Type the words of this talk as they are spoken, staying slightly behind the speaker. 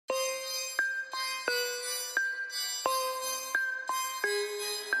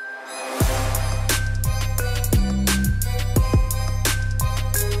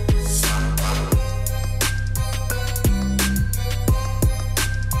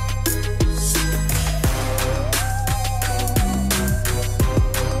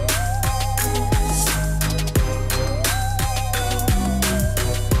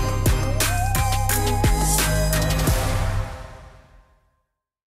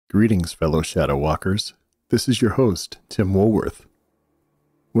Greetings, fellow Shadow Walkers. This is your host, Tim Woolworth.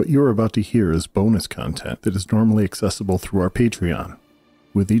 What you're about to hear is bonus content that is normally accessible through our Patreon.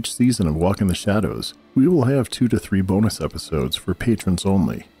 With each season of Walk in the Shadows, we will have 2 to 3 bonus episodes for patrons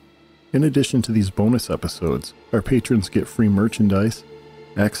only. In addition to these bonus episodes, our patrons get free merchandise,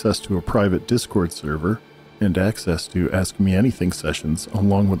 access to a private Discord server, and access to Ask Me Anything sessions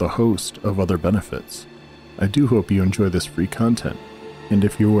along with a host of other benefits. I do hope you enjoy this free content, and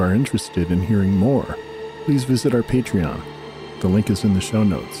if you are interested in hearing more, please visit our Patreon. The link is in the show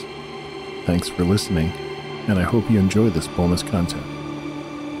notes. Thanks for listening, and I hope you enjoy this bonus content.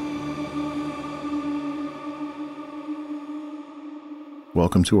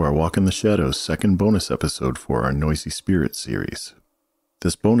 Welcome to our Walk in the Shadows second bonus episode for our Noisy Spirits series.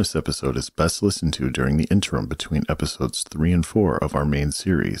 This bonus episode is best listened to during the interim between episodes 3 and 4 of our main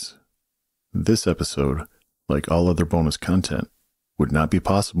series. This episode, like all other bonus content, would not be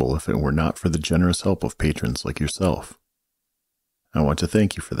possible if it were not for the generous help of patrons like yourself. I want to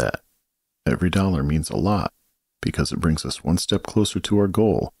thank you for that. Every dollar means a lot, because it brings us one step closer to our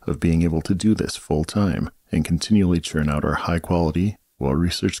goal of being able to do this full time and continually churn out our high quality,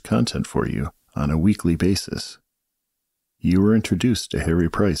 well-researched content for you on a weekly basis. You were introduced to Harry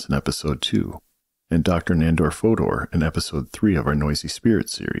Price in episode 2, and Dr. Nandor Fodor in episode 3 of our Noisy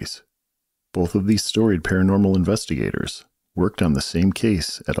Spirits series. Both of these storied paranormal investigators worked on the same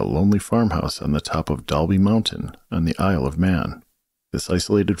case at a lonely farmhouse on the top of Dalby Mountain on the Isle of Man. This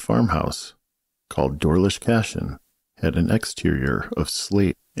isolated farmhouse, called Dorlish Cashin, had an exterior of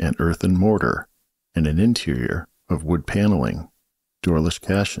slate and earthen mortar and an interior of wood paneling. Dorlish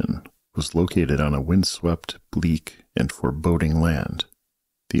Cashin was located on a windswept, bleak, and foreboding land.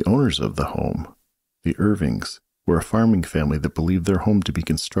 The owners of the home, the Irvings, were a farming family that believed their home to be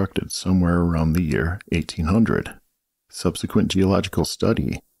constructed somewhere around the year 1800. Subsequent geological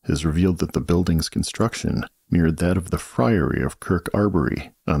study has revealed that the building's construction mirrored that of the Friary of Kirk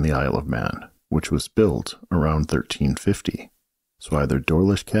Arbory on the Isle of Man, which was built around 1350. So either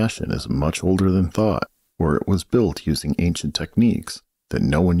Dorlish Cashin is much older than thought, or it was built using ancient techniques that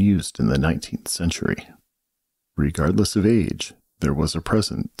no one used in the 19th century. Regardless of age, there was a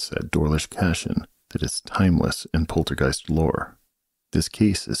presence at Dorlish Cashin that is timeless in poltergeist lore. This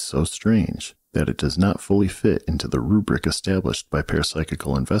case is so strange that it does not fully fit into the rubric established by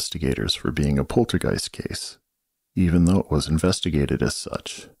parapsychical investigators for being a poltergeist case, even though it was investigated as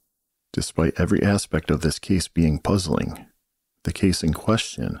such. Despite every aspect of this case being puzzling, the case in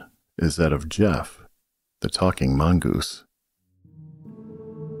question is that of Gef the Talking Mongoose.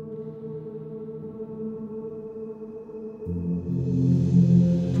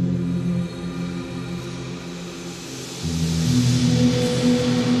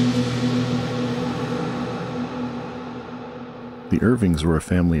 The Irvings were a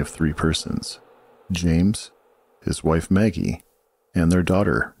family of 3 persons: James, his wife Maggie, and their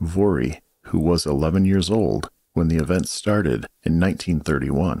daughter Vori, who was 11 years old when the event started in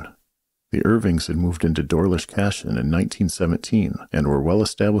 1931. The Irvings had moved into Dorlish Cashin in 1917 and were well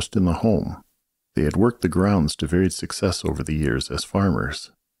established in the home. They had worked the grounds to varied success over the years as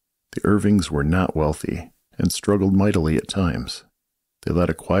farmers. The Irvings were not wealthy and struggled mightily at times. They led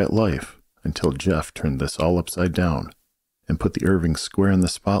a quiet life until Gef turned this all upside down and put the Irvings square in the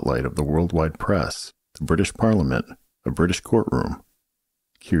spotlight of the worldwide press, the British Parliament, a British courtroom,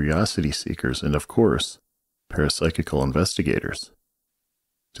 curiosity seekers, and of course, parapsychical investigators.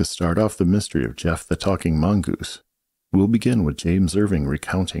 To start off the mystery of Gef the Talking Mongoose, we'll begin with James Irving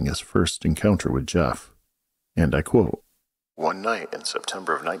recounting his first encounter with Gef. And I quote, "One night in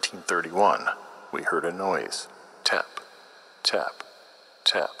September of 1931, we heard a noise. Tap, tap,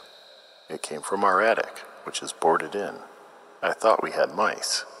 tap. It came from our attic, which is boarded in. I thought we had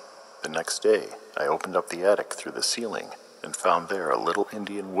mice. The next day, I opened up the attic through the ceiling and found there a little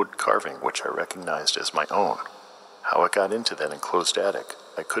Indian wood carving which I recognized as my own. How it got into that enclosed attic,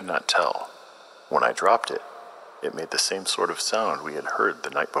 I could not tell. When I dropped it, it made the same sort of sound we had heard the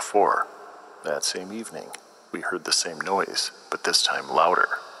night before. That same evening, we heard the same noise, but this time louder.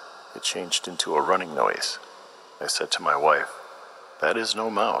 It changed into a running noise. I said to my wife, 'That is no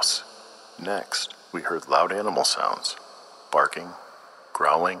mouse.' Next, we heard loud animal sounds, barking,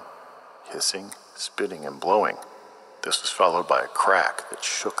 growling, hissing, spitting, and blowing. This was followed by a crack that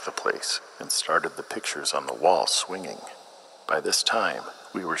shook the place and started the pictures on the wall swinging. By this time,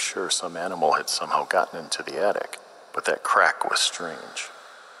 we were sure some animal had somehow gotten into the attic, but that crack was strange.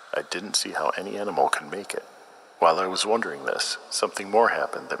 I didn't see how any animal could make it. While I was wondering this, something more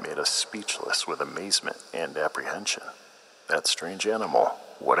happened that made us speechless with amazement and apprehension. That strange animal,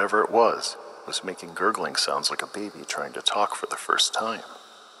 whatever it was making gurgling sounds like a baby trying to talk for the first time.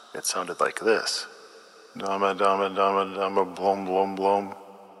 It sounded like this. Dama dama dama dama blom blom blom.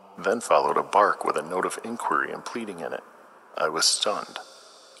 Then followed a bark with a note of inquiry and pleading in it. I was stunned.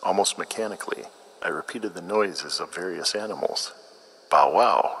 Almost mechanically, I repeated the noises of various animals. Bow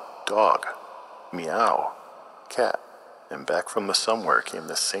wow, dog. Meow, cat. And back from the somewhere came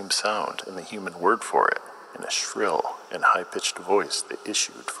the same sound and the human word for it, in a shrill and high-pitched voice that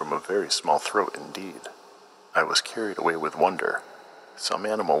issued from a very small throat indeed. I was carried away with wonder. Some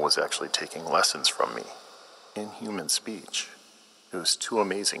animal was actually taking lessons from me, in human speech. It was too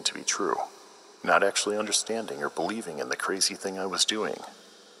amazing to be true, not actually understanding or believing in the crazy thing I was doing.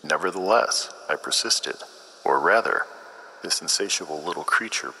 Nevertheless, I persisted, or rather, this insatiable little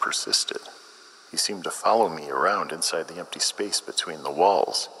creature persisted. He seemed to follow me around inside the empty space between the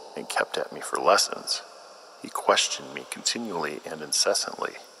walls and kept at me for lessons. He questioned me continually and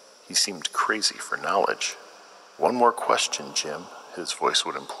incessantly. He seemed crazy for knowledge. One more question, Jim, his voice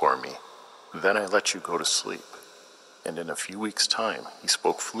would implore me. Then I let you go to sleep. And in a few weeks' time, he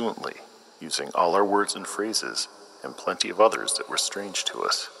spoke fluently, using all our words and phrases, and plenty of others that were strange to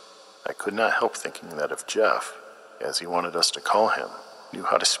us. I could not help thinking that if Gef, as he wanted us to call him, knew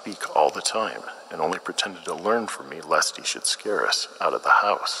how to speak all the time, and only pretended to learn from me lest he should scare us out of the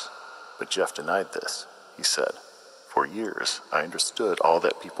house. But Gef denied this. He said, "For years, I understood all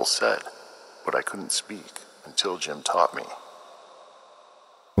that people said, but I couldn't speak until Jim taught me."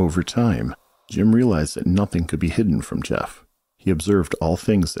 Over time, Jim realized that nothing could be hidden from Gef. He observed all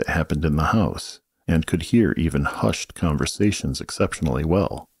things that happened in the house, and could hear even hushed conversations exceptionally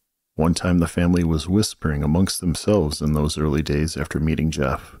well. One time the family was whispering amongst themselves in those early days after meeting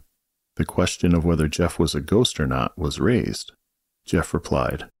Gef. The question of whether Gef was a ghost or not was raised. Gef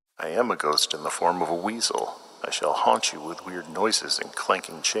replied, "I am a ghost in the form of a weasel. I shall haunt you with weird noises and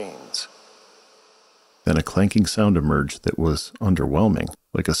clanking chains." Then a clanking sound emerged that was underwhelming,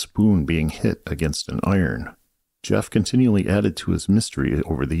 like a spoon being hit against an iron. Gef continually added to his mystery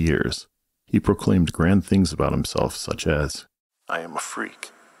over the years. He proclaimed grand things about himself, such as, "I am a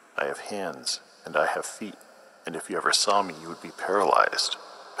freak. I have hands, and I have feet, and if you ever saw me, you would be paralyzed,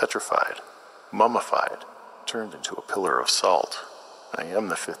 petrified, mummified, turned into a pillar of salt. I am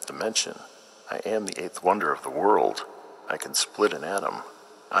the fifth dimension. I am the eighth wonder of the world. I can split an atom.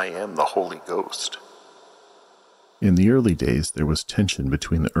 I am the Holy Ghost." In the early days, there was tension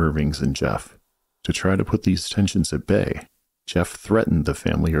between the Irvings and Gef. To try to put these tensions at bay, Gef threatened the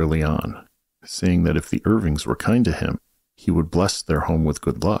family early on, saying that if the Irvings were kind to him, he would bless their home with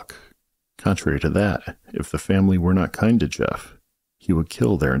good luck. Contrary to that, if the family were not kind to Gef, he would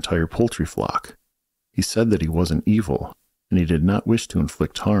kill their entire poultry flock. He said that he wasn't evil, and he did not wish to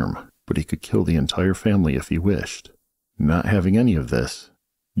inflict harm, but he could kill the entire family if he wished. Not having any of this,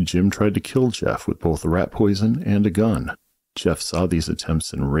 Jim tried to kill Gef with both rat poison and a gun. Gef saw these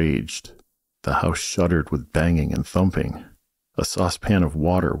attempts and raged. The house shuddered with banging and thumping. A saucepan of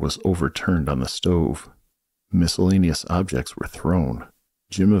water was overturned on the stove. Miscellaneous objects were thrown.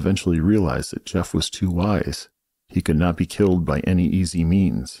 Jim eventually realized that Gef was too wise. He could not be killed by any easy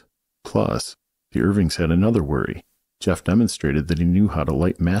means. Plus, the Irvings had another worry. Gef demonstrated that he knew how to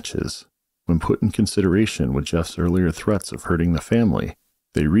light matches. When put in consideration with Gef's earlier threats of hurting the family,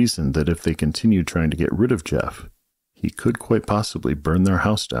 they reasoned that if they continued trying to get rid of Gef, he could quite possibly burn their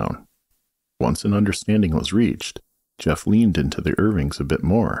house down. Once an understanding was reached, Gef leaned into the Irvings a bit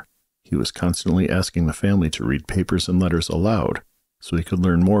more. He was constantly asking the family to read papers and letters aloud so he could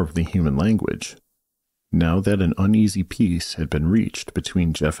learn more of the human language. Now that an uneasy peace had been reached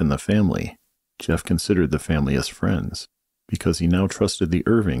between Gef and the family, Gef considered the family as friends. Because he now trusted the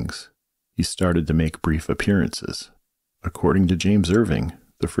Irvings, he started to make brief appearances. According to James Irving,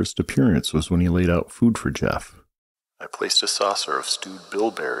 the first appearance was when he laid out food for Gef. "I placed a saucer of stewed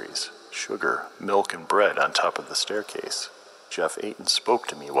bilberries, sugar, milk, and bread on top of the staircase. Gef ate and spoke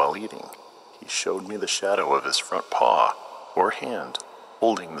to me while eating. He showed me the shadow of his front paw, or hand,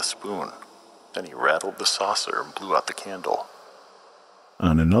 holding the spoon. Then he rattled the saucer and blew out the candle."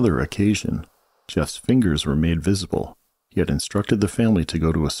 On another occasion, Gef's fingers were made visible. He had instructed the family to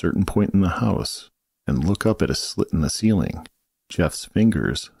go to a certain point in the house and look up at a slit in the ceiling. Gef's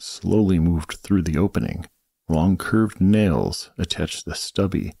fingers slowly moved through the opening. Long curved nails attached to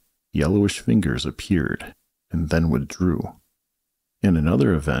stubby, yellowish fingers appeared and then withdrew. In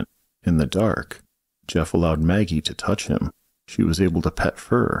another event, in the dark, Gef allowed Maggie to touch him. She was able to pet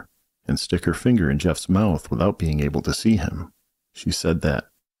fur and stick her finger in Gef's mouth without being able to see him. She said that,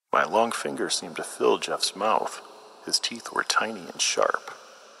 "My long finger seemed to fill Gef's mouth. His teeth were tiny and sharp.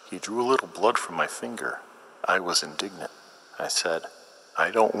 He drew a little blood from my finger. I was indignant. I said,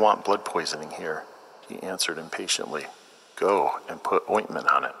 'I don't want blood poisoning here.' He answered impatiently, 'Go and put ointment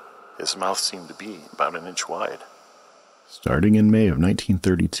on it.' his mouth seemed to be about an inch wide. Starting in May of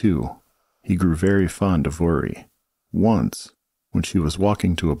 1932, he grew very fond of Vori. Once, when she was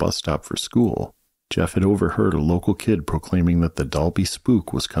walking to a bus stop for school, Gef had overheard a local kid proclaiming that the Dalby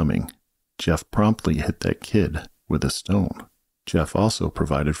spook was coming. Gef promptly hit that kid with a stone. Gef also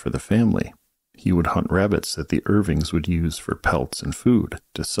provided for the family. He would hunt rabbits that the Irvings would use for pelts and food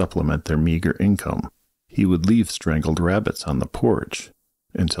to supplement their meager income. He would leave strangled rabbits on the porch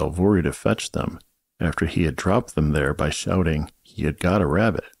and tell Vori to fetch them after he had dropped them there by shouting he had got a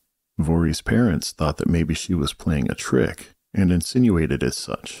rabbit. Vori's parents thought that maybe she was playing a trick and insinuated as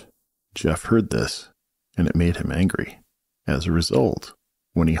such. Gef heard this, and it made him angry. As a result,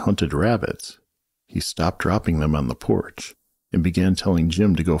 when he hunted rabbits, he stopped dropping them on the porch and began telling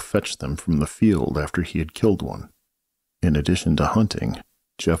Jim to go fetch them from the field after he had killed one. In addition to hunting,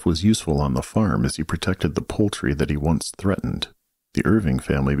 Gef was useful on the farm as he protected the poultry that he once threatened. The Irving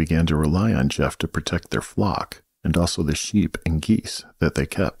family began to rely on Gef to protect their flock and also the sheep and geese that they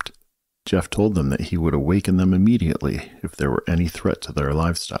kept. Gef told them that he would awaken them immediately if there were any threat to their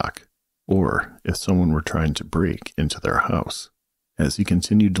livestock, or if someone were trying to break into their house. As he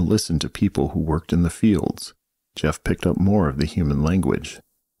continued to listen to people who worked in the fields, Gef picked up more of the human language.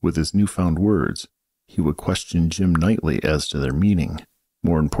 With his newfound words, he would question Jim nightly as to their meaning.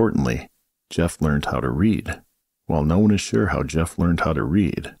 More importantly, Gef learned how to read. While no one is sure how Gef learned how to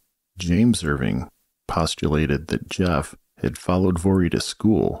read, James Irving postulated that Gef had followed Vori to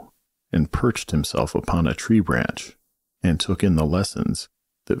school and perched himself upon a tree branch and took in the lessons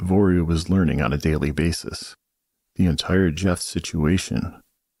that Vori was learning on a daily basis. The entire Gef situation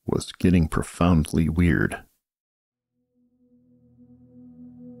was getting profoundly weird.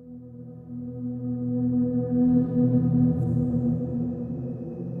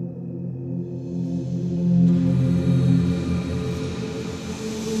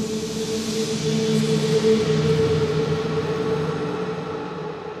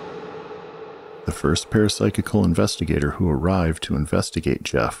 The first parapsychical investigator who arrived to investigate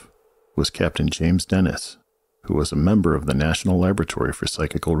Gef was Captain James Dennis, who was a member of the National Laboratory for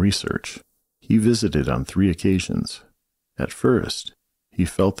Psychical Research. He visited on 3 occasions. At first, he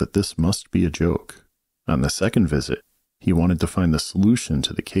felt that this must be a joke. On the second visit, he wanted to find the solution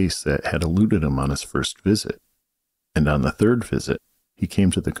to the case that had eluded him on his first visit. And on the third visit, he came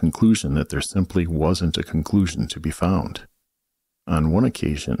to the conclusion that there simply wasn't a conclusion to be found. On one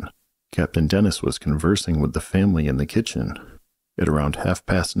occasion, Captain Dennis was conversing with the family in the kitchen. At around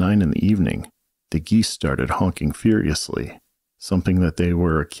 9:30 in the evening, the geese started honking furiously, something that they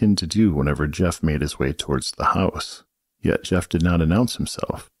were akin to do whenever Gef made his way towards the house. Yet Gef did not announce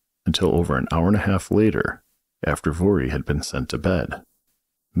himself until over an hour and a half later, after Vori had been sent to bed.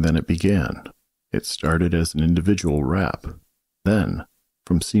 Then it began. It started as an individual rap. Then,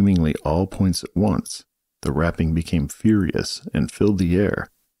 from seemingly all points at once, the rapping became furious and filled the air,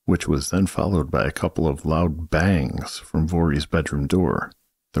 which was then followed by a couple of loud bangs from Vori's bedroom door.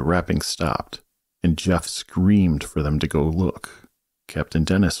 The rapping stopped, and Gef screamed for them to go look. Captain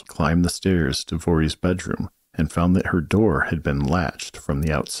Dennis climbed the stairs to Vori's bedroom and found that her door had been latched from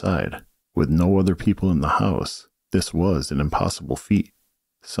the outside. With no other people in the house, this was an impossible feat.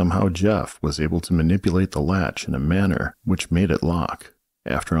 Somehow Gef was able to manipulate the latch in a manner which made it lock.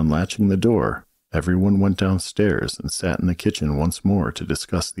 After unlatching the door, everyone went downstairs and sat in the kitchen once more to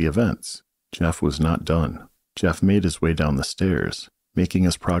discuss the events. Gef was not done. Gef made his way down the stairs, making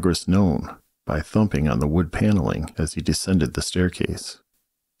his progress known by thumping on the wood paneling as he descended the staircase.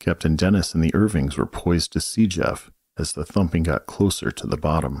 Captain Dennis and the Irvings were poised to see Gef as the thumping got closer to the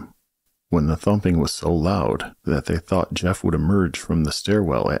bottom. When the thumping was so loud that they thought Gef would emerge from the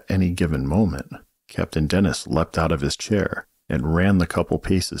stairwell at any given moment, Captain Dennis leapt out of his chair and ran the couple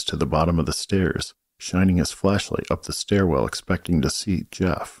paces to the bottom of the stairs, shining his flashlight up the stairwell expecting to see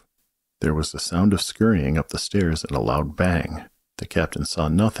Gef. There was the sound of scurrying up the stairs and a loud bang. The captain saw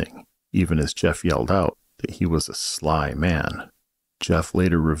nothing, even as Gef yelled out that he was a sly man. Gef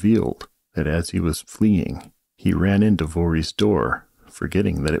later revealed that as he was fleeing, he ran into Vori's door,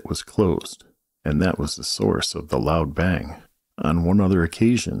 forgetting that it was closed, and that was the source of the loud bang. On one other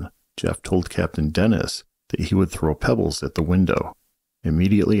occasion, Gef told Captain Dennis that he would throw pebbles at the window.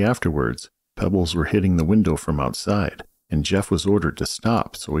 Immediately afterwards, pebbles were hitting the window from outside, and Gef was ordered to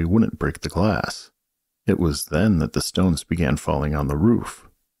stop so he wouldn't break the glass. It was then that the stones began falling on the roof.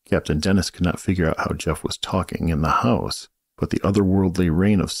 Captain Dennis could not figure out how Gef was talking in the house, but the otherworldly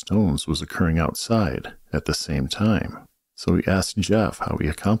rain of stones was occurring outside at the same time. So he asked Gef how he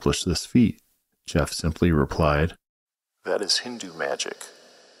accomplished this feat. Gef simply replied, "That is Hindu magic."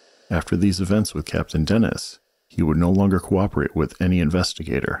 After these events with Captain Dennis, he would no longer cooperate with any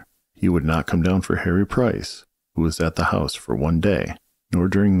investigator. He would not come down for Harry Price, who was at the house for one day, nor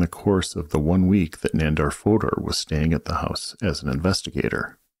during the course of the 1 week that Nandor Fodor was staying at the house as an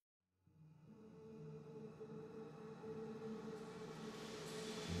investigator.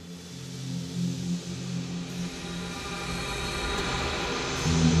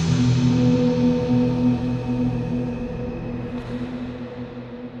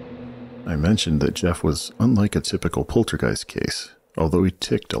 I mentioned that Gef was unlike a typical poltergeist case, although he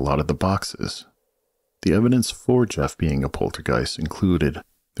ticked a lot of the boxes. The evidence for Gef being a poltergeist included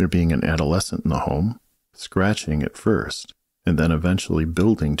there being an adolescent in the home, scratching at first, and then eventually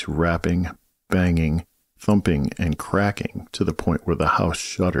building to rapping, banging, thumping, and cracking to the point where the house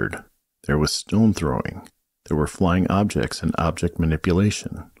shuddered. There was stone throwing. There were flying objects and object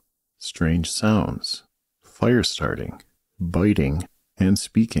manipulation, strange sounds, fire starting, biting, and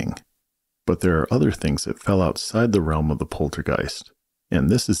speaking. But there are other things that fell outside the realm of the poltergeist, and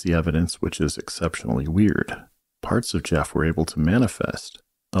this is the evidence which is exceptionally weird. Parts of Gef were able to manifest,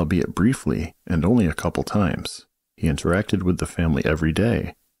 albeit briefly and only a couple times. He interacted with the family every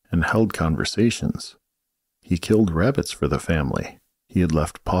day and held conversations. He killed rabbits for the family. He had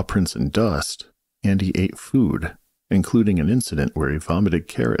left paw prints and dust, and he ate food, including an incident where he vomited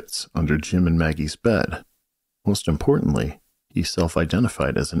carrots under Jim and Maggie's bed. Most importantly, he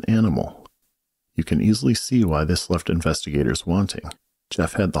self-identified as an animal. You can easily see why this left investigators wanting.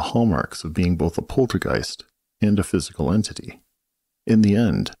 Gef had the hallmarks of being both a poltergeist and a physical entity. In the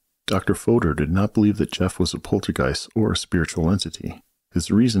end, Dr. Fodor did not believe that Gef was a poltergeist or a spiritual entity. His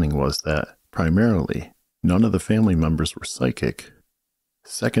reasoning was that, primarily, none of the family members were psychic.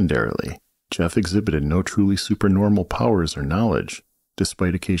 Secondarily, Gef exhibited no truly supernormal powers or knowledge,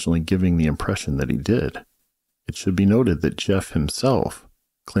 despite occasionally giving the impression that he did. It should be noted that Gef himself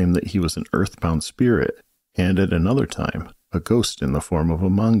claimed that he was an earthbound spirit, and at another time, a ghost in the form of a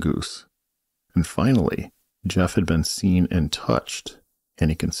mongoose. And finally, Gef had been seen and touched,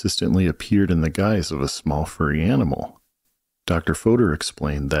 and he consistently appeared in the guise of a small furry animal. Dr. Fodor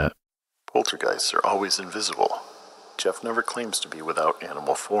explained that poltergeists are always invisible. Gef never claims to be without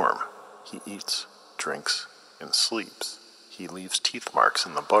animal form. He eats, drinks, and sleeps. He leaves teeth marks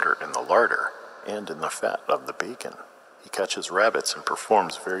in the butter in the larder and in the fat of the bacon. He catches rabbits and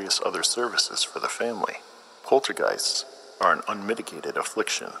performs various other services for the family. Poltergeists are an unmitigated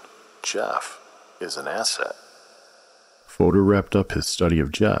affliction. Gef is an asset. Fodor wrapped up his study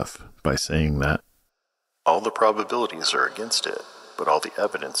of Gef by saying that all the probabilities are against it, but all the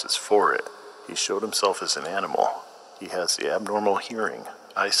evidence is for it. He showed himself as an animal. He has the abnormal hearing,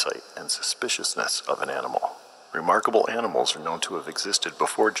 eyesight, and suspiciousness of an animal. Remarkable animals are known to have existed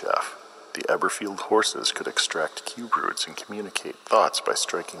before Gef. The Eberfield horses could extract cube roots and communicate thoughts by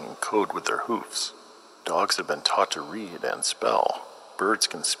striking in code with their hoofs. Dogs have been taught to read and spell. Birds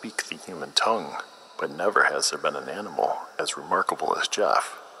can speak the human tongue, but never has there been an animal as remarkable as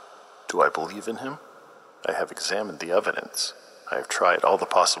Gef. Do I believe in him? I have examined the evidence. I have tried all the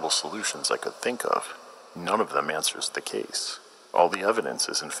possible solutions I could think of. None of them answers the case. All the evidence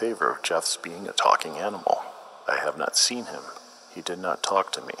is in favor of Gef's being a talking animal. I have not seen him. He did not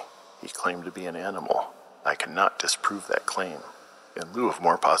talk to me. He claimed to be an animal. I cannot disprove that claim. In lieu of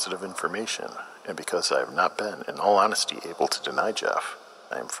more positive information, and because I have not been, in all honesty, able to deny Gef,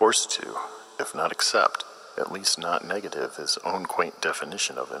 I am forced to, if not accept, at least not negative his own quaint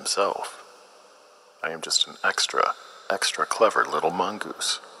definition of himself. I am just an extra clever little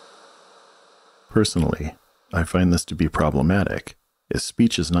mongoose. Personally, I find this to be problematic, as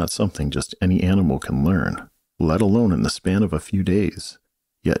speech is not something just any animal can learn, let alone in the span of a few days.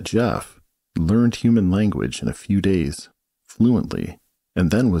 Yet Gef learned human language in a few days, fluently, and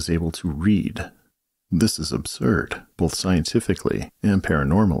then was able to read. This is absurd, both scientifically and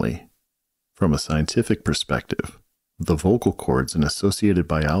paranormally. From a scientific perspective, the vocal cords and associated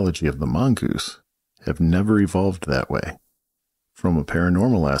biology of the mongoose have never evolved that way. From a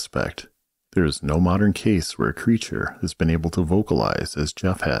paranormal aspect, there is no modern case where a creature has been able to vocalize as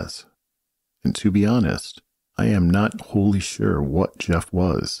Gef has. And to be honest, I am not wholly sure what Gef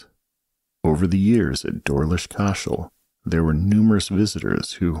was. Over the years at Dorlish Castle, there were numerous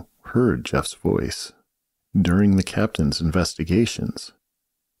visitors who heard Gef's voice. During the captain's investigations,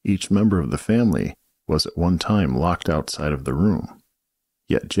 each member of the family was at one time locked outside of the room,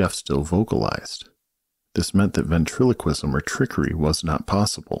 yet Gef still vocalized. This meant that ventriloquism or trickery was not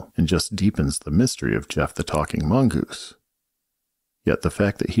possible, and just deepens the mystery of Gef the Talking Mongoose. Yet the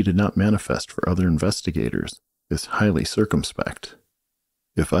fact that he did not manifest for other investigators is highly circumspect.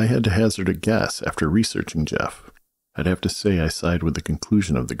 If I had to hazard a guess after researching Gef, I'd have to say I side with the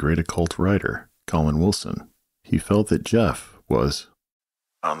conclusion of the great occult writer, Colin Wilson. He felt that Gef was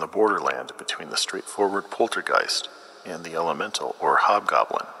on the borderland between the straightforward poltergeist and the elemental or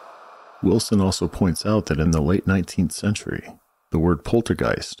hobgoblin. Wilson also points out that in the late 19th century, the word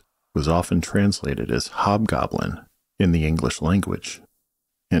poltergeist was often translated as hobgoblin in the English language.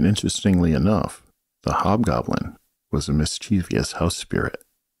 And interestingly enough, the hobgoblin was a mischievous house spirit.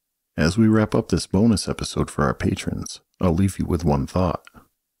 As we wrap up this bonus episode for our patrons, I'll leave you with one thought.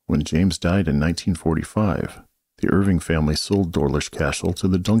 When James died in 1945, the Irving family sold Dorlish Castle to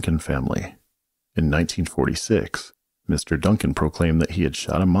the Duncan family. In 1946, Mr. Duncan proclaimed that he had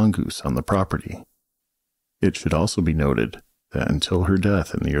shot a mongoose on the property. It should also be noted that until her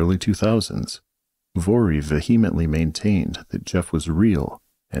death in the early 2000s, Vori vehemently maintained that Gef was real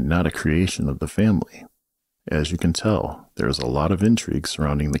and not a creation of the family. As you can tell, there is a lot of intrigue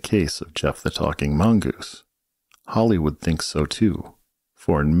surrounding the case of Gef the Talking Mongoose. Hollywood thinks so too,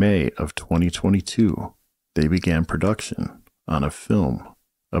 for in May of 2022, they began production on a film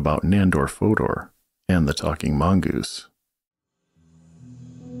about Nandor Fodor and the Talking Mongoose.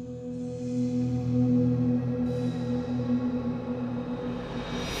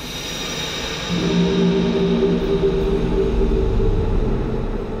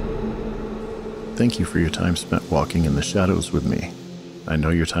 Thank you for your time spent walking in the shadows with me. I know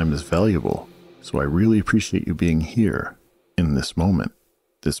your time is valuable, so I really appreciate you being here, in this moment.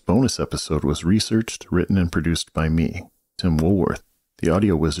 This bonus episode was researched, written, and produced by me, Tim Woolworth. The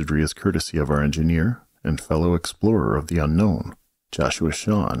audio wizardry is courtesy of our engineer and fellow explorer of the unknown, Joshua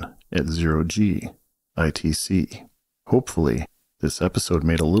Shawn at Zero-G ITC. Hopefully, this episode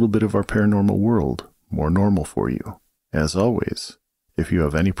made a little bit of our paranormal world more normal for you. As always, if you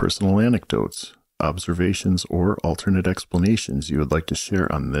have any personal anecdotes, observations, or alternate explanations you would like to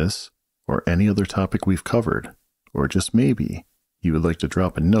share on this or any other topic we've covered, or just maybe you would like to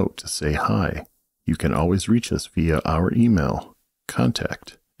drop a note to say hi, you can always reach us via our email,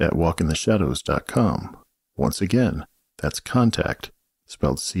 contact@walkintheshadows.com. Once again, that's contact,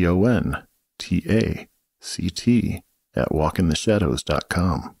 spelled CONTACT,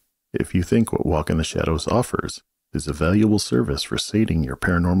 @walkintheshadows.com. If you think what Walk in the Shadows offers is a valuable service for sating your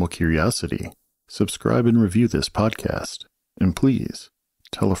paranormal curiosity, subscribe and review this podcast. And please,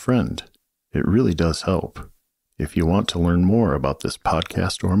 tell a friend. It really does help. If you want to learn more about this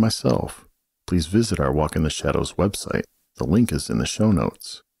podcast or myself, please visit our Walk in the Shadows website. The link is in the show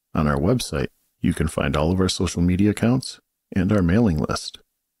notes. On our website, you can find all of our social media accounts and our mailing list.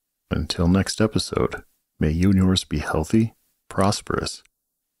 Until next episode, may you and yours be healthy, prosperous,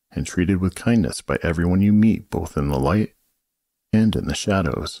 and treated with kindness by everyone you meet, both in the light and in the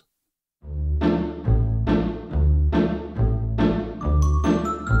shadows.